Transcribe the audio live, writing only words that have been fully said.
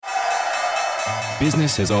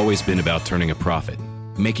Business has always been about turning a profit,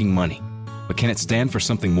 making money. But can it stand for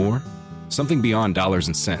something more? Something beyond dollars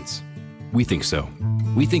and cents? We think so.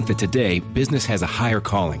 We think that today, business has a higher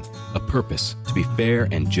calling, a purpose to be fair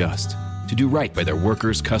and just, to do right by their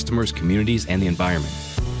workers, customers, communities, and the environment.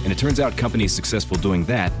 And it turns out companies successful doing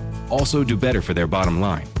that also do better for their bottom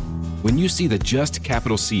line. When you see the Just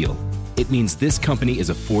Capital seal, it means this company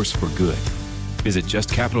is a force for good. Visit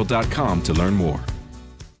justcapital.com to learn more.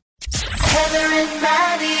 Heather and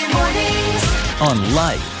Matty mornings On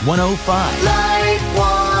Lite 105. Lite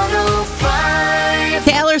 105.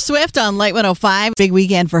 Taylor Swift on Lite 105. Big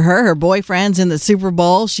weekend for her. Her boyfriend's in the Super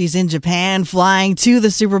Bowl. She's in Japan flying to the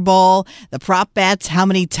Super Bowl. The prop bets, how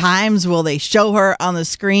many times will they show her on the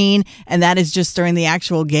screen? And that is just during the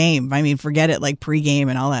actual game. I mean, forget it, like pregame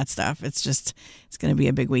and all that stuff. It's going to be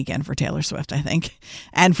a big weekend for Taylor Swift, I think,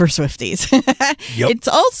 and for Swifties. Yep. It's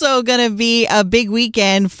also going to be a big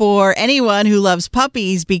weekend for anyone who loves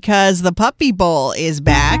puppies because the Puppy Bowl is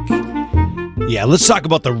back. Yeah, let's talk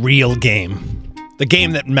about the real game. The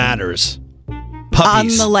game that matters.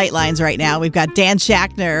 Puppies. On the light lines right now, we've got Dan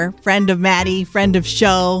Schachner, friend of Matty, friend of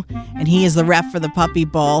show, and he is the ref for the Puppy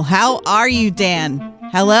Bowl. How are you, Dan?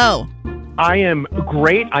 Hello. I am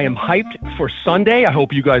great. I am hyped for Sunday. I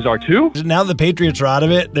hope you guys are too. Now the Patriots are out of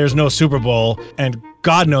it, there's no Super Bowl, and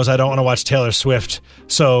God knows I don't want to watch Taylor Swift,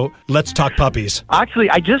 so let's talk puppies. Actually,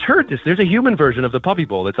 I just heard this. There's a human version of the Puppy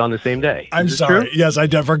Bowl that's on the same day. I'm sorry. True? Yes, I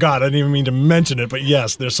forgot. I didn't even mean to mention it, but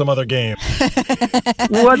yes, there's some other game.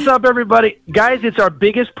 What's up, everybody? Guys, it's our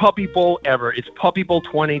biggest Puppy Bowl ever. It's Puppy Bowl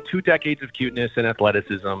 20, 2 decades of cuteness and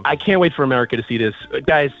athleticism. I can't wait for America to see this.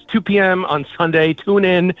 Guys, 2 p.m. on Sunday, tune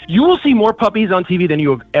in. You will see more puppies on TV than you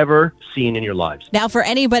have ever seen in your lives. Now, for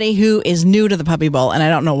anybody who is new to the Puppy Bowl, and I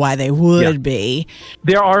don't know why they would be.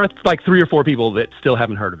 There are like 3 or 4 people that still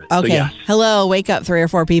haven't heard of it. Okay. So, yes. Hello, wake up, 3 or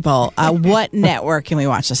 4 people. What network can we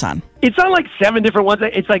watch this on? It's on like 7 different ones.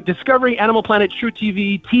 It's like Discovery, Animal Planet, True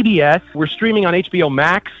TV, TBS. We're streaming on HBO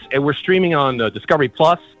Max, and we're streaming on Discovery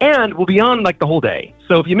Plus, and we'll be on like the whole day.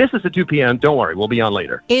 So if you miss us at 2 p.m., don't worry. We'll be on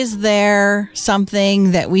later. Is there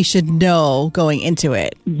something that we should know going into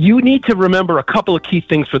it? You need to remember a couple of key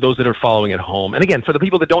things for those that are following at home. And again, for the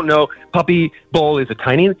people that don't know, Puppy Bowl is a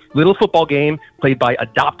tiny little football game played by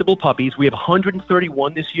adoptable puppies. We have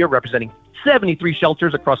 131 this year, representing 73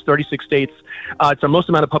 shelters across 36 states. It's our most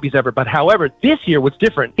amount of puppies ever. But however, this year, what's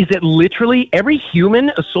different is that literally every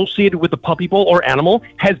human associated with the Puppy Bowl or animal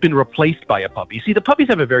has been replaced by a puppy. See, the puppies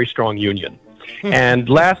have a very strong union. And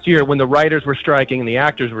last year, when the writers were striking and the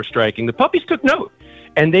actors were striking, the puppies took note,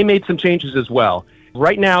 and they made some changes as well.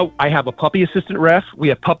 Right now, I have a puppy assistant ref. We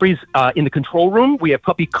have puppies in the control room. We have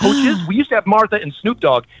puppy coaches. We used to have Martha and Snoop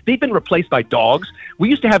Dogg. They've been replaced by dogs. We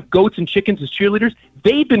used to have goats and chickens as cheerleaders.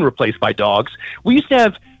 They've been replaced by dogs. We used to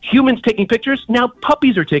have humans taking pictures. Now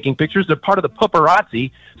puppies are taking pictures. They're part of the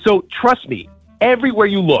paparazzi. So trust me, everywhere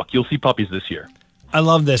you look, you'll see puppies this year. I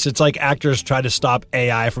love this. It's like actors try to stop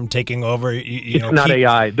AI from taking over. It's not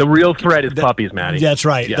AI. The real threat is puppies, Matty. That's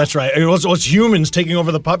right. Yeah. That's right. It's humans taking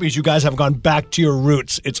over the puppies. You guys have gone back to your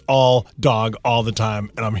roots. It's all dog all the time,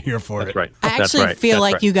 and I'm here for That's it. right. I That's actually right. feel That's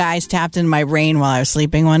like right. you guys tapped in my brain while I was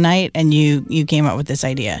sleeping one night, and you came up with this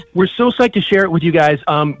idea. We're so psyched to share it with you guys.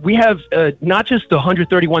 We have not just the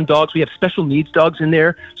 131 dogs, we have special needs dogs in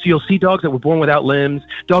there. So you'll see dogs that were born without limbs,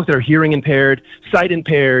 dogs that are hearing impaired, sight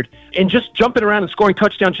impaired, and just jumping around and scoring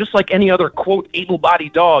touchdowns just like any other, quote,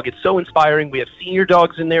 able-bodied dog. It's so inspiring. We have senior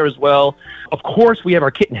dogs in there as well. Of course, we have our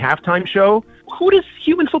kitten halftime show. Who does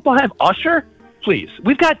human football have? Usher? Please.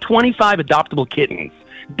 We've got 25 adoptable kittens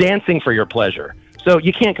dancing for your pleasure. So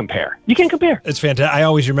you can't compare. You can't compare. It's fantastic. I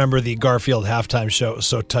always remember the Garfield halftime show. It was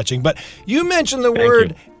so touching. But you mentioned the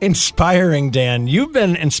word inspiring, Dan. You've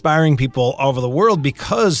been inspiring people all over the world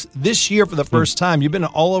because this year, for the first time, you've been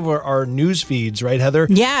all over our news feeds, right, Heather?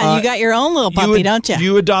 Yeah, you got your own little puppy, don't you?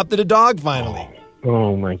 You adopted a dog finally.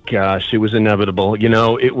 Oh, my gosh. It was inevitable. You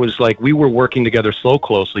know, it was like we were working together so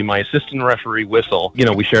closely. My assistant referee, Whistle,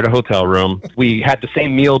 we shared a hotel room. We had the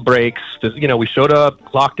same meal breaks. We showed up,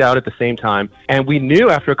 clocked out at the same time. And we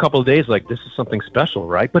knew after a couple of days, like, this is something special,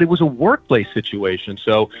 right? But it was a workplace situation.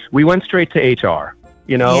 So we went straight to HR,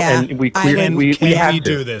 and we cleared we had to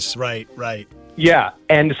do this. Right. Yeah,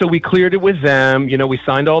 and so we cleared it with them. We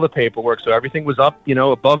signed all the paperwork, so everything was up,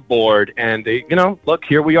 above board. And they, look,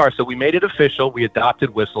 here we are. So we made it official. We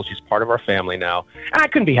adopted Whistle. She's part of our family now. And I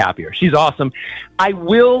couldn't be happier. She's awesome. I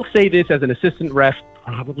will say this as an assistant ref.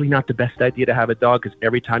 Probably not the best idea to have a dog because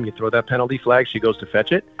every time you throw that penalty flag, she goes to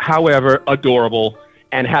fetch it. However, adorable.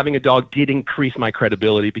 And having a dog did increase my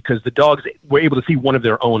credibility because the dogs were able to see one of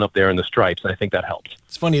their own up there in the stripes. And I think that helped.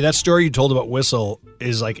 It's funny. That story you told about Whistle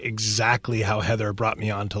is like exactly how Heather brought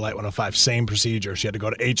me on to Lite 105. Same procedure. She had to go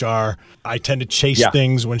to HR. I tend to chase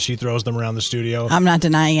things when she throws them around the studio. I'm not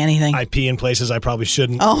denying anything. I pee in places I probably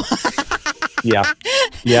shouldn't. Oh.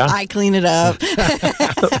 Yeah. I clean it up.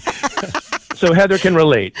 So Heather can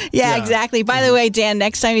relate. Yeah, exactly. By the way, Dan,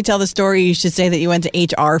 next time you tell the story, you should say that you went to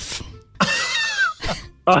HR.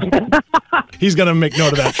 He's going to make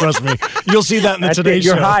note of that. Trust me. You'll see that in the Today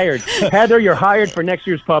Show. You're hired. Heather, you're hired for next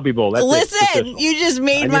year's Puppy Bowl. That's Listen, you just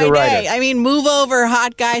made my day. I mean, move over,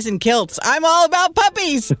 hot guys in kilts. I'm all about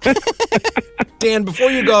puppies. Dan,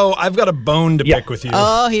 before you go, I've got a bone to pick with you.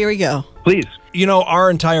 Oh, here we go. Please. You know, our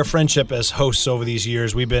entire friendship as hosts over these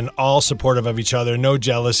years, we've been all supportive of each other, no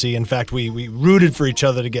jealousy. In fact, we rooted for each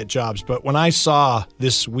other to get jobs. But when I saw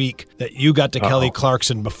this week that you got to Kelly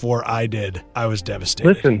Clarkson before I did, I was devastated.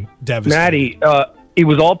 Listen, devastated. Maddie, it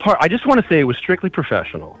was all part. I just want to say it was strictly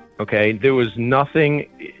professional. Okay, there was nothing.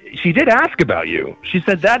 She did ask about you. She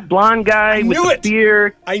said that blonde guy with the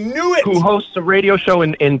beard. I knew it. Who hosts a radio show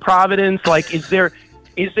in Providence? Like, is there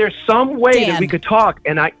some way that we could talk?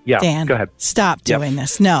 And Dan, go ahead. Stop doing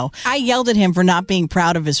this. No. I yelled at him for not being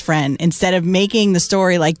proud of his friend instead of making the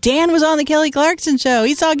story like Dan was on the Kelly Clarkson show.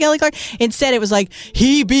 He saw Kelly Clarkson. Instead, it was like,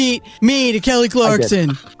 he beat me to Kelly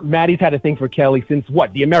Clarkson. Maddie's had a thing for Kelly since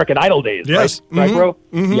the American Idol days, yes. Right? Right, bro?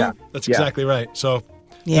 Mm-hmm. Yeah. That's exactly right. So,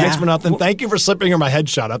 thanks for nothing. Thank you for slipping her my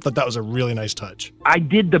headshot. I thought that was a really nice touch. I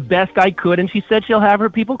did the best I could, and she said she'll have her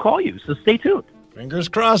people call you. So stay tuned. Fingers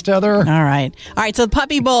crossed, Heather. All right. So the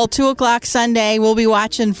Puppy Bowl, 2:00 Sunday. We'll be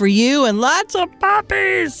watching for you and lots of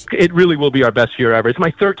puppies. It really will be our best year ever. It's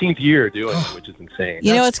my 13th year doing it, which is insane.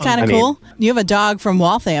 You know what's kind of cool? You have a dog from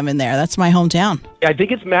Waltham in there. That's my hometown. I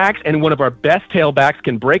think it's Max, and one of our best tailbacks,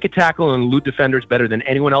 can break a tackle and elude defenders better than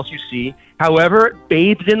anyone else you see. However,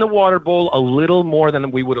 bathed in the water bowl a little more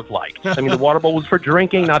than we would have liked. I mean, the water bowl was for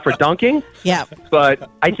drinking, not for dunking. Yeah. But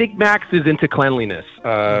I think Max is into cleanliness.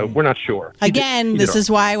 We're not sure. Again, this is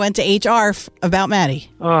why I went to HR about Matty.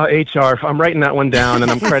 Oh, HR. I'm writing that one down,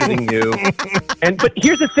 and I'm crediting you. But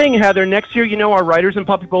here's the thing, Heather. Next year, our writers in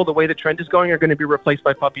Puppy Bowl, the way the trend is going, are going to be replaced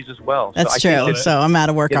by puppies as well. That's true. So I'm out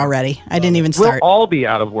of work already. I didn't even start. We'll all be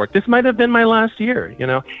out of work. This might have been my last year,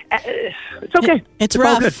 It's okay. It's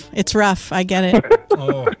rough. It's rough. I get it.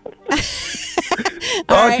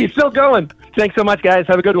 She's still going. Thanks so much, guys.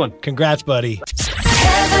 Have a good one. Congrats, buddy.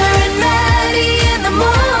 Heather and Matty in the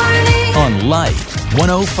morning. On Lite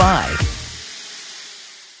 105.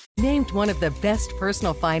 Named one of the best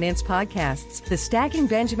personal finance podcasts, The Stacking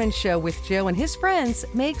Benjamin Show with Joe and his friends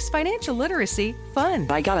makes financial literacy fun.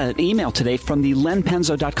 I got an email today from the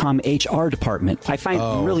lenpenzo.com HR department. I find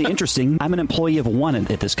it really interesting. I'm an employee of one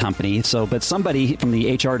at this company, but somebody from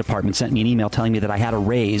the HR department sent me an email telling me that I had a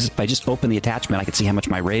raise. If I just opened the attachment, I could see how much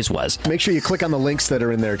my raise was. Make sure you click on the links that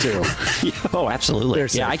are in there, too. Oh, absolutely.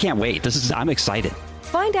 Yeah, I can't wait. I'm excited.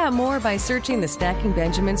 Find out more by searching the Stacking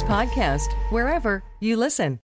Benjamins podcast wherever you listen.